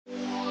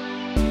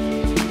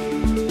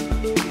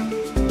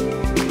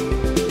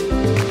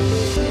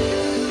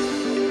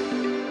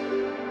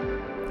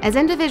As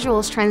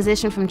individuals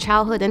transition from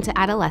childhood into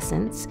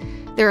adolescence,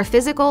 there are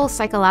physical,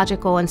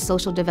 psychological, and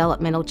social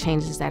developmental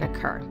changes that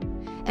occur.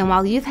 And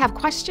while youth have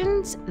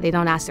questions, they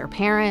don't ask their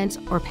parents,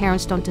 or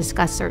parents don't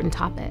discuss certain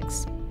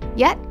topics.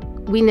 Yet,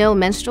 we know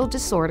menstrual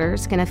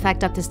disorders can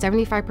affect up to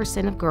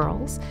 75% of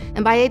girls,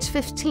 and by age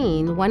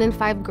 15, 1 in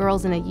 5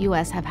 girls in the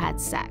US have had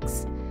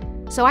sex.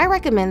 So I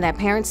recommend that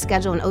parents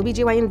schedule an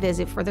OBGYN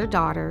visit for their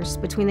daughters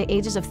between the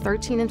ages of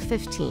 13 and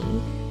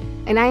 15,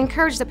 and I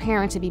encourage the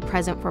parent to be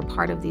present for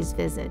part of these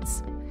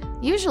visits.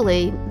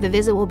 Usually, the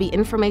visit will be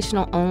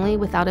informational only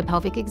without a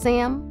pelvic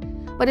exam,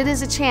 but it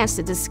is a chance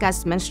to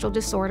discuss menstrual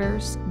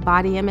disorders,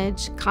 body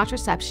image,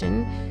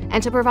 contraception,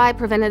 and to provide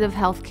preventative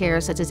health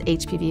care such as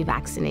HPV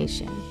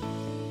vaccination.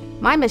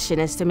 My mission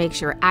is to make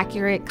sure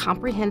accurate,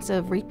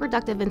 comprehensive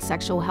reproductive and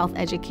sexual health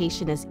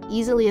education is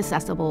easily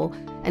accessible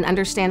and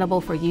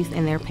understandable for youth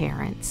and their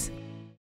parents.